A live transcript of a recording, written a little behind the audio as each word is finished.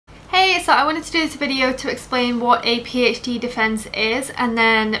Hey, so I wanted to do this video to explain what a PhD defense is and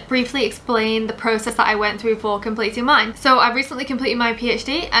then briefly explain the process that I went through for completing mine. So I've recently completed my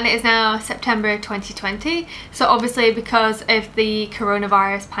PhD and it is now September 2020. So obviously because of the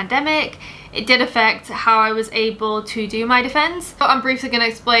coronavirus pandemic, it did affect how I was able to do my defense. So I'm briefly going to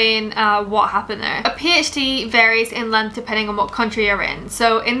explain what happened there. A PhD varies in length depending on what country you're in.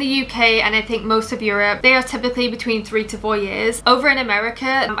 So in the UK and I think most of Europe, they are typically between 3 to 4 years. Over in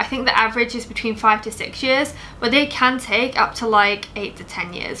America, I think the average is between 5 to 6 years, but they can take up to like 8 to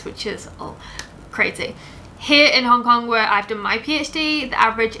 10 years, which is crazy. Here in Hong Kong, where I've done my PhD, the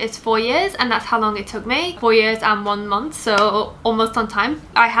average is 4 years, and that's how long it took me. 4 years and 1 month, so almost on time.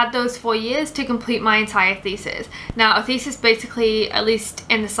 I had those 4 years to complete my entire thesis. Now, a thesis basically, at least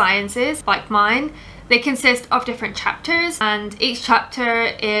in the sciences, like mine, they consist of different chapters, and each chapter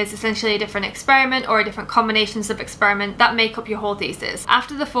is essentially a different experiment or a different combinations of experiment that make up your whole thesis.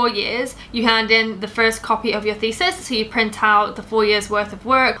 After the 4 years, you hand in the first copy of your thesis, so you print out the 4 years worth of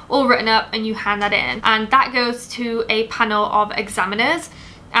work all written up and you hand that in, and that goes to a panel of examiners.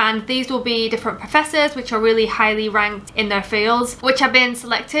 And these will be different professors which are really highly ranked in their fields, which have been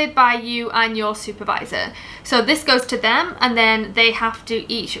selected by you and your supervisor. So this goes to them, and then they have to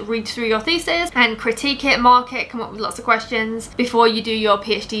each read through your thesis and critique it, mark it, come up with lots of questions before you do your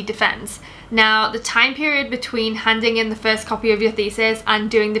PhD defense. Now, the time period between handing in the first copy of your thesis and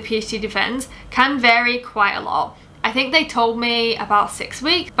doing the PhD defense can vary quite a lot. I think they told me about 6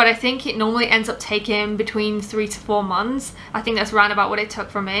 weeks, but I think it normally ends up taking between 3 to 4 months. I think that's around about what it took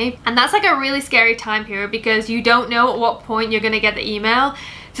for me. And that's like a really scary time period because you don't know at what point you're going to get the email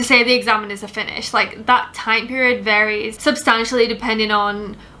to say the examiners are finished. Like, that time period varies substantially depending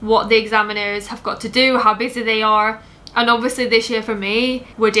on what the examiners have got to do, how busy they are. And obviously this year for me,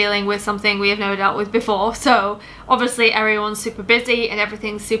 we're dealing with something we have never dealt with before. So obviously everyone's super busy and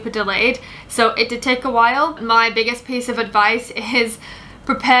everything's super delayed. So it did take a while. My biggest piece of advice is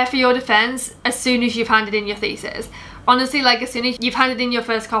prepare for your defense as soon as you've handed in your thesis. Honestly, like, as soon as you've handed in your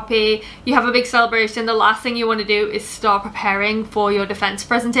first copy, you have a big celebration, the last thing you want to do is start preparing for your defense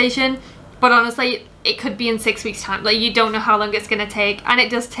presentation. But honestly, it could be in 6 weeks time. Like, you don't know how long it's going to take, and it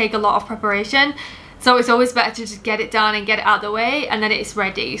does take a lot of preparation. So it's always better to just get it done and get it out of the way, and then it's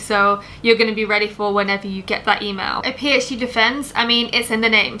ready. So you're going to be ready for whenever you get that email. A PhD defense, I mean, it's in the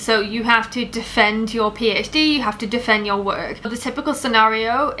name. So you have to defend your PhD, you have to defend your work. The typical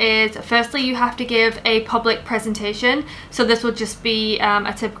scenario is, firstly, you have to give a public presentation. So this will just be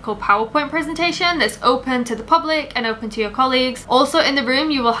a typical PowerPoint presentation that's open to the public and open to your colleagues. Also in the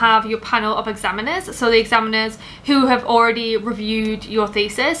room, you will have your panel of examiners. So the examiners who have already reviewed your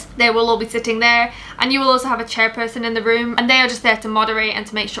thesis, they will all be sitting there. And you will also have a chairperson in the room, and they are just there to moderate and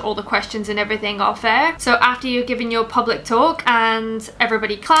to make sure all the questions and everything are fair. So after you've given your public talk and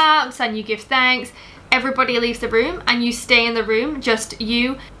everybody claps and you give thanks, everybody leaves the room and you stay in the room, just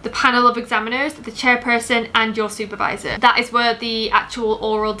you, the panel of examiners, the chairperson and your supervisor. That is where the actual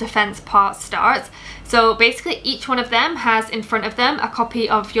oral defense part starts. So basically each one of them has in front of them a copy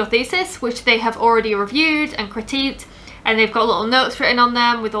of your thesis, which they have already reviewed and critiqued. And they've got little notes written on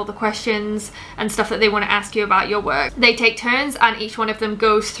them with all the questions and stuff that they want to ask you about your work. They take turns and each one of them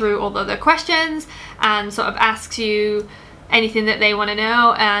goes through all of their questions and sort of asks you anything that they want to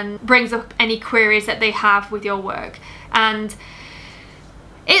know and brings up any queries that they have with your work. And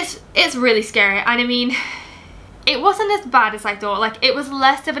it's really scary. And I mean, it wasn't as bad as I thought. Like, it was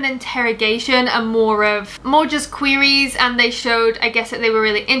less of an interrogation and more just queries, and they showed, I guess, that they were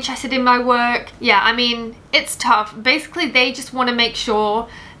really interested in my work. Yeah, I mean, it's tough. Basically, they just want to make sure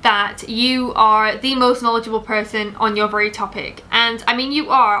that you are the most knowledgeable person on your very topic. And I mean,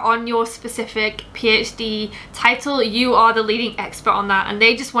 you are on your specific PhD title, you are the leading expert on that, and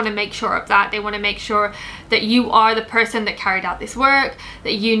they just want to make sure of that. They want to make sure that you are the person that carried out this work,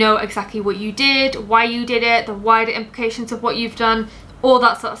 that you know exactly what you did, why you did it, the wider implications of what you've done, all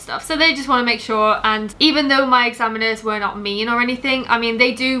that sort of stuff. So they just want to make sure. And even though my examiners were not mean or anything, I mean,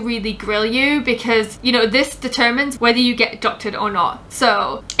 they do really grill you because, you know, this determines whether you get doctored or not.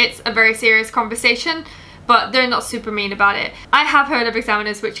 So it's a very serious conversation, but they're not super mean about it. I have heard of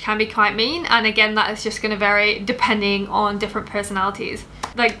examiners which can be quite mean, and again, that is just going to vary depending on different personalities.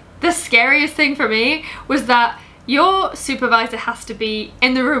 Like, the scariest thing for me was that your supervisor has to be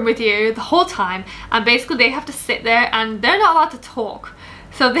in the room with you the whole time, and basically they have to sit there and they're not allowed to talk.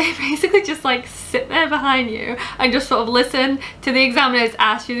 So they basically just like sit there behind you and just sort of listen to the examiners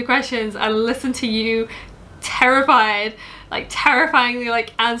ask you the questions and listen to you terrified, like terrifyingly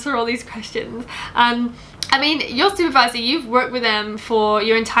like answer all these questions. And I mean, your supervisor, you've worked with them for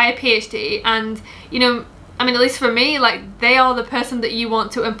your entire PhD, and you know, I mean, at least for me, like, they are the person that you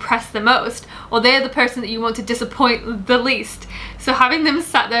want to impress the most, or they're the person that you want to disappoint the least. So having them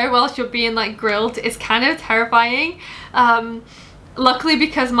sat there whilst you're being like grilled is kind of terrifying. Luckily,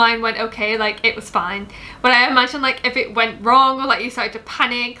 because mine went okay, like it was fine. But I imagine like if it went wrong or like you started to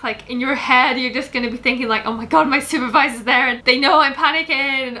panic, like in your head you're just going to be thinking like, oh my god, my supervisor's there and they know I'm panicking,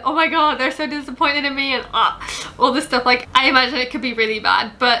 and oh my god, they're so disappointed in me, and all this stuff. Like, I imagine it could be really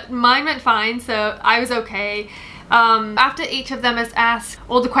bad, but mine went fine, so I was okay. After each of them has asked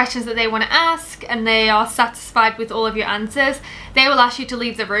all the questions that they want to ask and they are satisfied with all of your answers, they will ask you to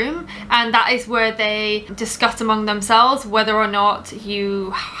leave the room, and that is where they discuss among themselves whether or not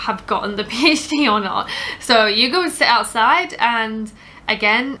you have gotten the PhD or not. So you go and sit outside, and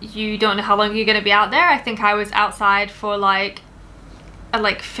again, you don't know how long you're going to be out there. I think I was outside for like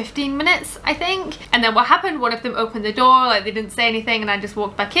 15 minutes, I think. And then what happened, one of them opened the door, like they didn't say anything, and I just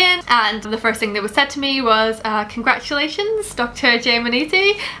walked back in, and the first thing that was said to me was congratulations, Dr. J.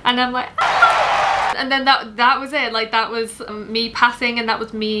 Maniti, and I'm like, ah! And then that was it. Like, that was me passing, and that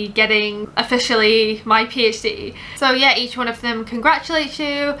was me getting officially my PhD. So yeah, each one of them congratulates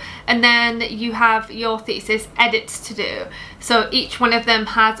you, and then you have your thesis edits to do. So each one of them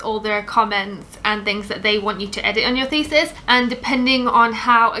has all their comments and things that they want you to edit on your thesis, and depending on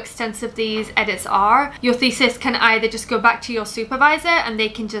how extensive these edits are, your thesis can either just go back to your supervisor and they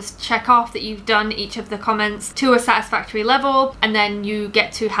can just check off that you've done each of the comments to a satisfactory level, and then you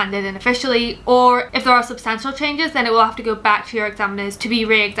get to hand it in officially, or if there are substantial changes, then it will have to go back to your examiners to be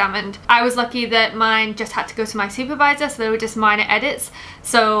re-examined. I was lucky that mine just had to go to my supervisor, so they were just minor edits,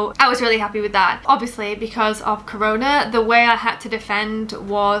 so I was really happy with that. Obviously, because of Corona, the way I had to defend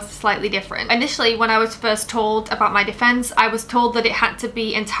was slightly different. Initially, when I was first told about my defense, I was told that it had to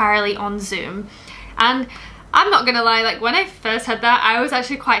be entirely on Zoom, and I'm not gonna lie, like when I first heard that, I was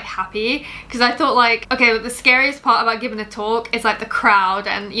actually quite happy, because I thought like, okay, the scariest part about giving a talk is like the crowd,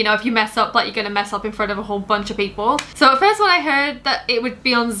 and you know, if you mess up, like you're gonna mess up in front of a whole bunch of people. So at first when I heard that it would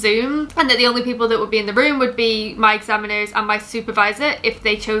be on Zoom and that the only people that would be in the room would be my examiners and my supervisor if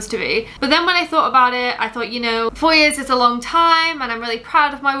they chose to be. But then when I thought about it, I thought, you know, 4 years is a long time and I'm really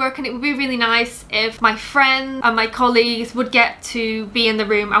proud of my work, and it would be really nice if my friends and my colleagues would get to be in the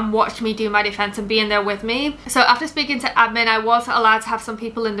room and watch me do my defense and be in there with me. So after speaking to admin, I was allowed to have some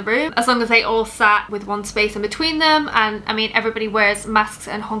people in the room as long as they all sat with one space in between them, and I mean, everybody wears masks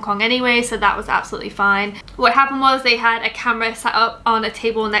in Hong Kong anyway, so that was absolutely fine. What happened was they had a camera set up on a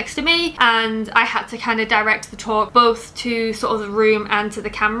table next to me, and I had to kind of direct the talk both to sort of the room and to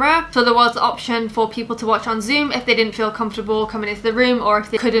the camera. So there was the option for people to watch on Zoom if they didn't feel comfortable coming into the room, or if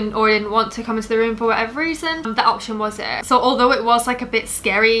they couldn't or didn't want to come into the room for whatever reason, that option was there. So although it was like a bit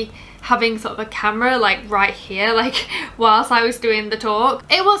scary having sort of a camera like right here, like whilst I was doing the talk,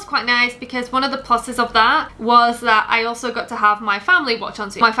 it was quite nice, because one of the pluses of that was that I also got to have my family watch on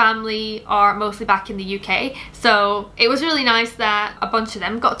Zoom. My family are mostly back in the UK, so it was really nice that a bunch of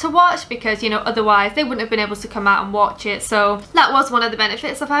them got to watch, because you know, otherwise they wouldn't have been able to come out and watch it. So that was one of the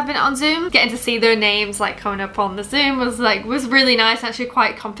benefits of having it on Zoom. Getting to see their names like coming up on the Zoom was really nice, actually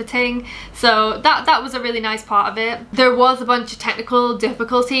quite comforting. So that was a really nice part of it. There was a bunch of technical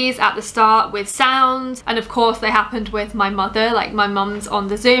difficulties at the start with sound, and of course they happened with my mother. Like, my mum's on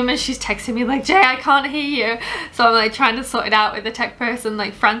the Zoom and she's texting me like, Jay, I can't hear you. So I'm like trying to sort it out with the tech person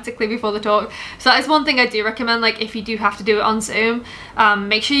like frantically before the talk. So that's one thing I do recommend, like if you do have to do it on Zoom,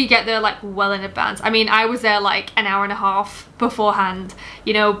 make sure you get there like well in advance. I mean, I was there like an hour and a half beforehand,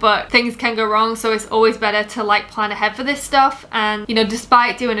 you know, but things can go wrong, so it's always better to like plan ahead for this stuff. And you know,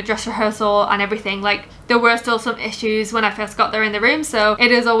 despite doing a dress rehearsal and everything, like there were still some issues when I first got there in the room, so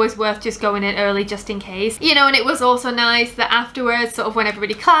it is always worth just going in early just in case, you know. And it was also nice that afterwards, sort of when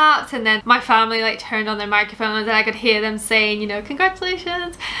everybody clapped and then my family like turned on their microphones and I could hear them saying, you know,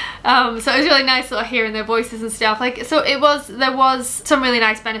 congratulations. So it was really nice sort of hearing their voices and stuff. Like, so there was some really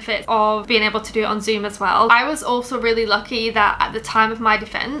nice benefits of being able to do it on Zoom as well. I was also really lucky that at the time of my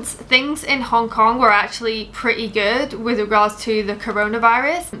defense, things in Hong Kong were actually pretty good with regards to the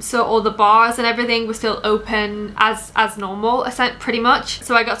coronavirus. So all the bars and everything were still open as normal, pretty much.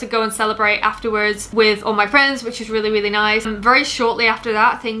 So I got to go and celebrate afterwards with all my friends, which was really nice. And very shortly after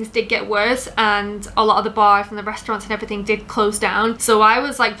that, things did get worse and a lot of the bars and the restaurants and everything did close down. So I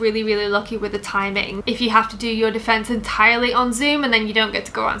was like really really lucky with the timing. If you have to do your defense entirely on Zoom and then you don't get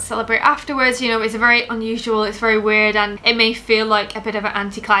to go out and celebrate afterwards, you know, it's very unusual, it's very weird, and it may feel like a bit of an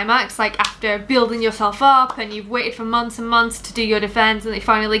anticlimax, like after building yourself up and you've waited for months and months to do your defense and it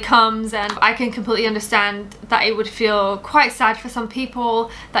finally comes. And I can completely understand that it would feel quite sad for some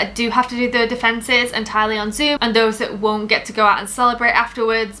people that do have to do their defenses entirely on Zoom and those that won't get to go out and celebrate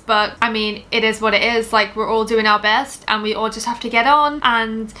afterwards. But I mean, it is what it is. Like, we're all doing our best and we all just have to get on.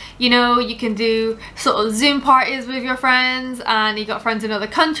 And you know, you can do sort of Zoom parties with your friends, and you got friends in other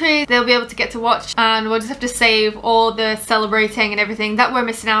countries, they'll be able to get to watch, and we'll just have to save all the celebrating and everything that we're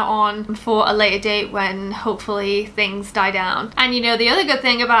missing out on for a later date when hopefully things die down. And you know, the other good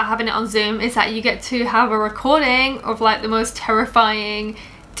thing about having it on Zoom is that you get to have a recording of like the most terrifying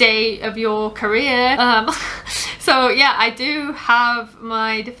day of your career. So yeah, I do have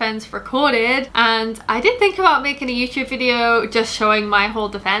my defense recorded, and I did think about making a YouTube video just showing my whole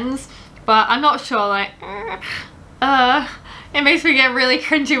defense, but I'm not sure, like it makes me get really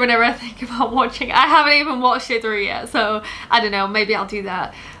cringy whenever I think about watching it. I haven't even watched it through yet, so I don't know, maybe I'll do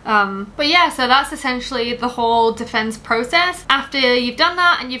that. But yeah, so that's essentially the whole defense process. After you've done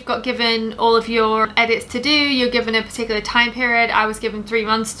that and you've got given all of your edits to do, you're given a particular time period. I was given 3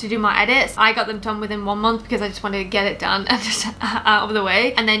 months to do my edits. I got them done within 1 month because I just wanted to get it done and just out of the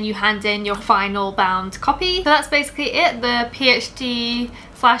way. And then you hand in your final bound copy. So that's basically it, the PhD/PhD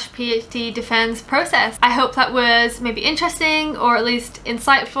defense process. I hope that was maybe interesting or at least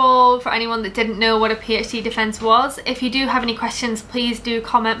insightful for anyone that didn't know what a PhD defense was. If you do have any questions, please do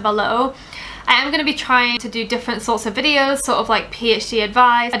comment below. I am going to be trying to do different sorts of videos, sort of like PhD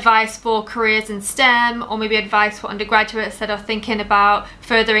advice for careers in STEM, or maybe advice for undergraduates that are thinking about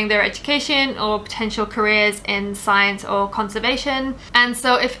furthering their education or potential careers in science or conservation. And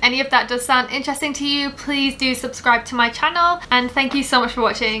so if any of that does sound interesting to you, please do subscribe to my channel, and thank you so much for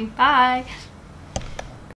watching. Bye!